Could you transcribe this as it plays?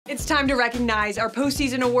It's time to recognize our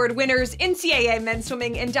postseason award winners in CAA men's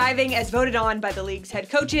swimming and diving as voted on by the league's head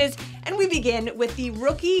coaches. And we begin with the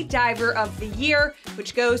Rookie Diver of the Year,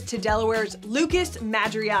 which goes to Delaware's Lucas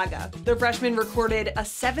Madriaga. The freshman recorded a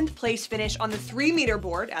 7th place finish on the 3-meter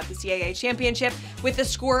board at the CAA championship with a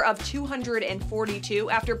score of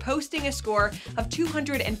 242 after posting a score of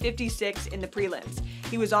 256 in the prelims.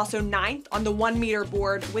 He was also 9th on the 1-meter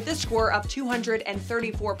board with a score of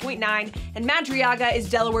 234.9, and Madriaga is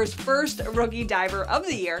Delaware's first Rookie Diver of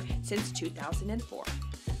the Year since 2004.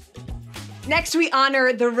 Next, we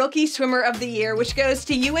honor the Rookie Swimmer of the Year, which goes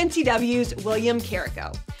to UNCW's William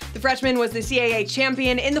Carrico. The freshman was the CAA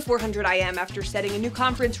champion in the 400 IM after setting a new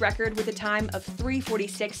conference record with a time of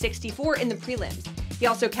 3:46.64 in the prelims. He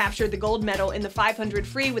also captured the gold medal in the 500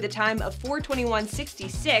 free with a time of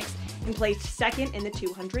 4:21.66 and placed second in the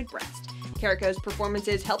 200 breast. Carrico's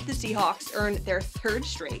performances helped the Seahawks earn their 3rd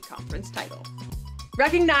straight conference title.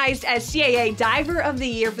 Recognized as CAA Diver of the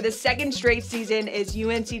Year for the 2nd straight season is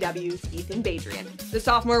UNCW's Ethan Badrian. The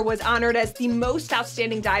sophomore was honored as the most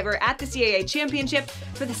outstanding diver at the CAA championship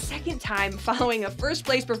for the 2nd time following a 1st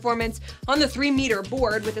place performance on the 3-meter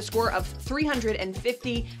board with a score of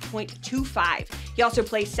 350.25. He also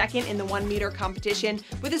placed 2nd in the 1-meter competition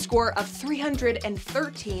with a score of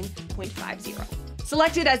 313.50.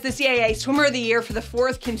 Selected as the CAA Swimmer of the Year for the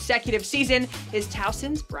 4th consecutive season is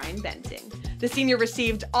Towson's Brian Benting. The senior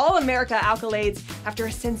received All-America accolades after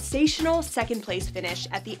a sensational 2nd place finish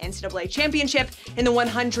at the NCAA Championship in the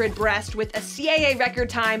 100 breast with a CAA record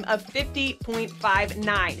time of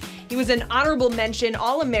 50.59. He was an honorable mention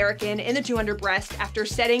All-American in the 200 breast after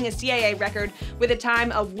setting a CAA record with a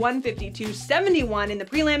time of 152.71 in the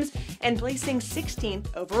prelims and placing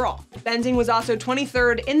 16th overall. Benting was also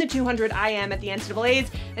 23rd in the 200 IM at the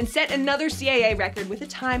NCAAs and set another CAA record with a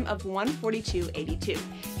time of 142.82.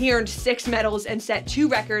 He earned 6 medals and set 2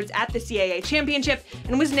 records at the CAA championship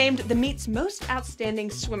and was named the meet's most outstanding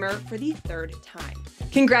swimmer for the 3rd time.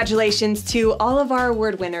 Congratulations to all of our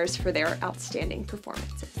award winners for their outstanding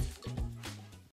performances.